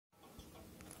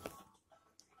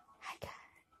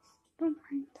don't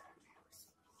mind that.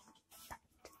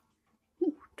 But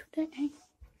today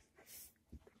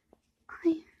I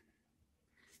am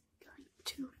going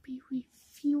to be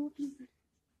reviewing the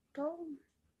doll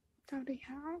that I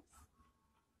have.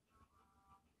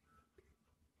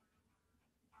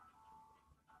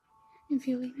 If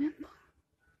you remember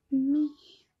me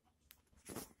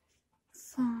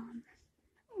from,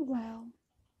 well,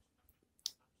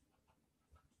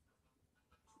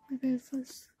 my very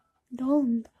first doll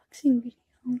unboxing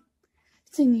video,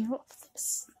 it's in the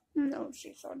office. No,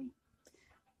 she's already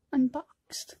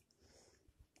unboxed.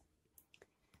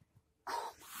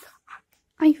 Oh my god,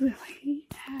 I really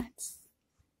had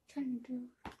trying to do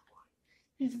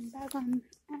using background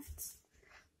ads.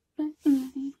 But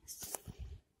anyways,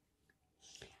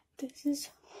 this is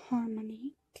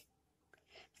Harmony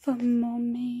from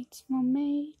Mermaids.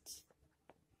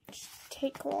 Just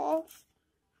take off.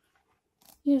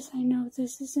 Yes, I know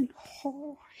this isn't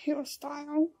her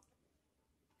hairstyle,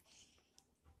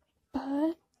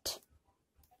 but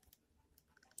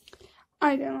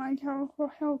I didn't like how her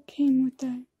hair came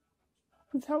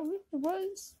with how it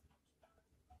was.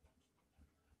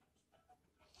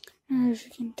 And as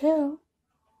you can tell,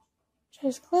 she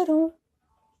has glitter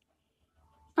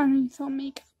underneath her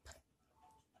makeup,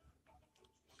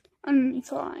 underneath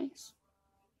her eyes.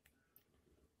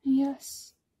 And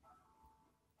yes,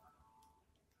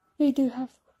 they do have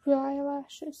real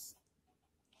eyelashes.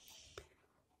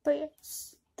 But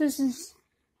yes,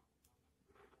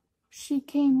 she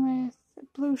came with a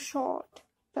blue short,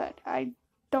 but I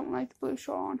don't like the blue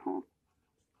short on her.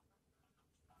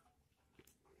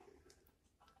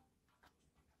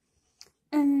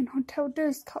 And then her tail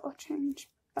does color change,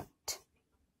 but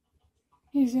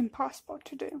it's impossible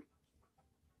to do.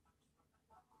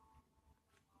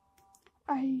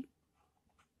 I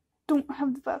don't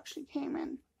have the box she came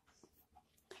in.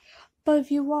 But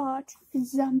if you watch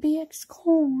Zombie X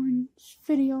Corn's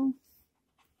video,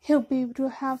 he'll be able to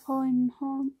have her in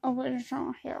her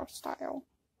original hairstyle.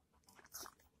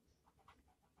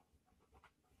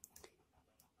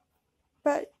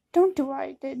 But don't do what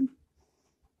I did.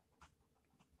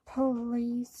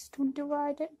 Please don't do what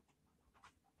I did.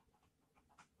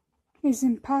 It's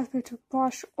impossible to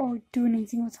brush or do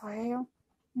anything with her hair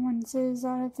once it is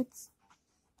out of its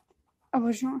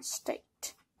original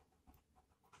state.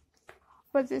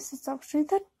 But this is actually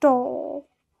the doll.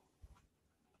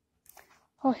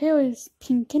 Her hair is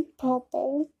pink and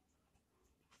purple.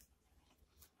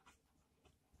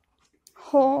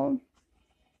 Her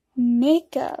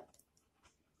makeup,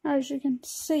 as you can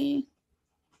see,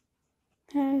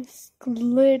 has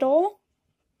glitter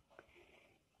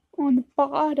on the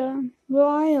bottom, real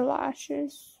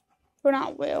eyelashes. Well,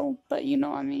 not real, but you know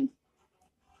what I mean.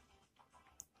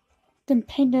 Then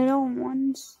painted on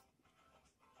ones.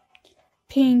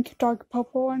 Pink, dark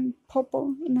purple, and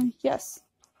purple. And yes,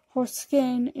 her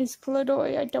skin is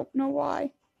glittery. I don't know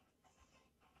why.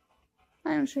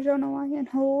 I actually don't know why. And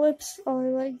her lips are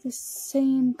like the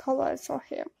same color as her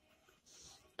hair.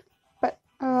 But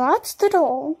that's the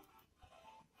doll.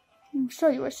 I'll show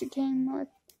you what she came with.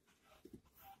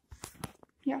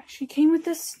 Yeah, she came with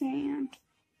this stand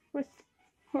with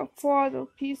her 4 other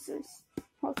pieces,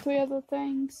 or 3 other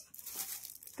things.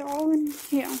 They're all in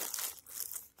here.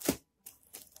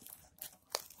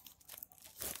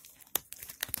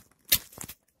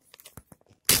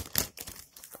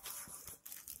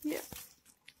 Yeah.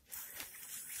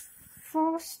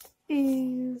 First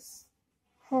is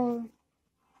her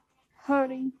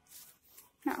hoodie.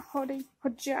 Not hoodie, her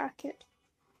jacket,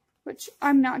 which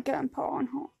I'm not gonna put on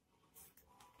her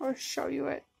or show you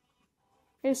it.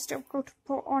 It's difficult to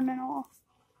put on and off.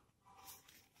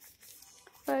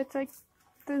 But it's like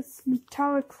this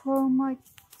metallic chrome like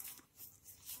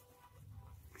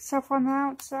stuff on the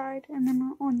outside, and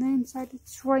then on the inside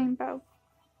it's rainbow,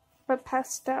 but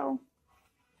pastel.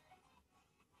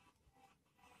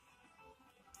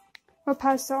 Or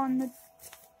pastel on the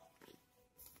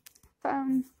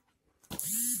phone.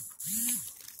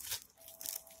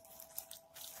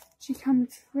 She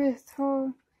comes with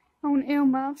her own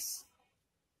earmuffs.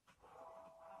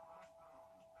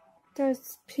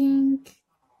 There's pink,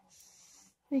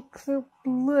 a clear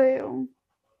blue.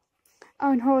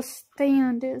 Oh, and her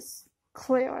stand is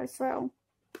clear as well.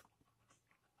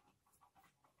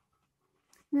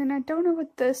 And then I don't know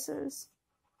what this is.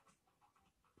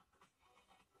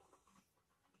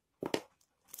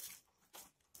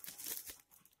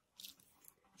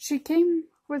 She came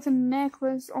with a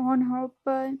necklace on her,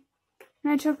 but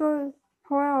when I took her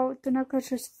out, the necklace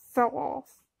just fell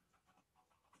off.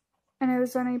 And it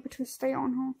was unable to stay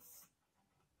on her.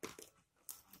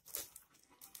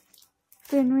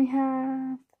 Then we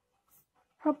have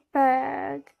her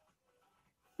bag.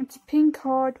 It's a pink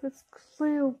card with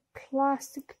clear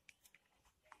plastic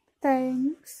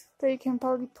things that you can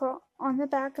probably put on the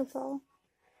back of all.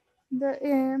 The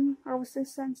M obviously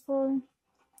stands for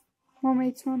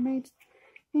mermaids. And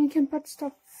you can put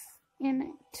stuff in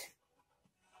it.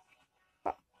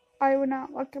 But I would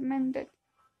not recommend it.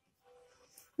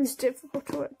 It's difficult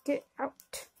to get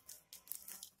out.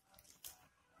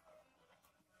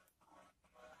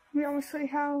 We obviously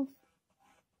have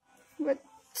what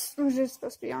was just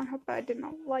supposed to be on her, but I did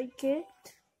not like it.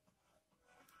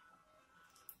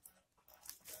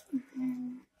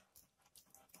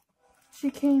 She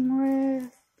came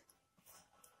with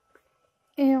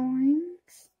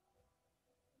earrings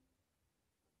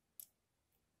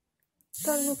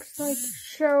that looks like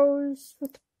shells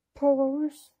with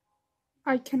pearls.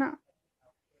 I cannot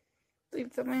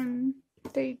leave them in.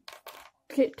 They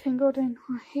get tangled in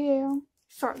her hair.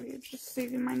 Sorry, it's just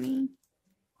saving my knee.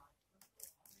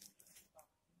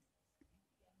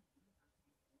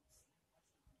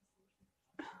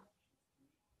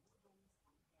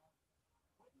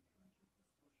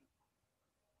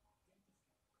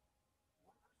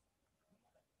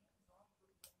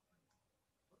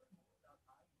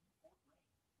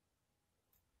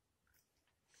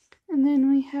 And then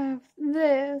we have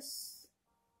this,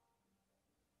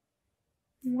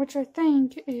 which I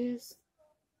think is,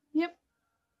 yep,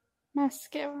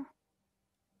 mascara.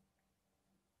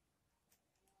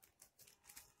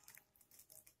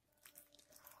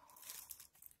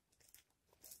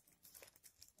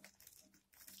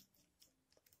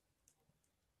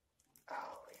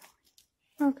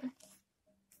 Oh, okay.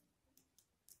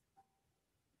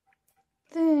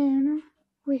 Then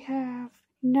we have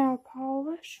nail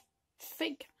polish.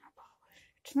 Fake nail polish.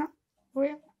 It's not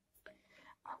real.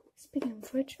 Oh, speaking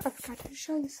of which, I forgot to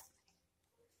show you something.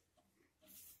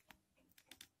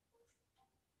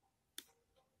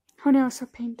 Her nails are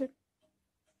painted.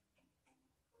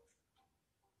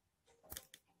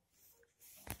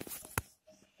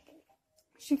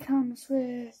 She comes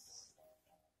with,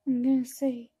 I'm gonna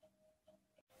say,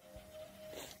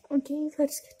 okay,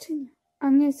 let's continue.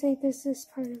 I'm gonna say this is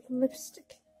part of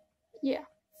lipstick. Yeah.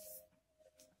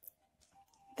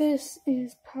 This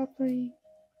is probably,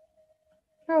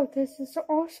 oh, this is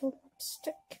also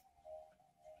lipstick.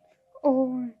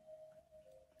 Or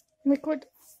liquid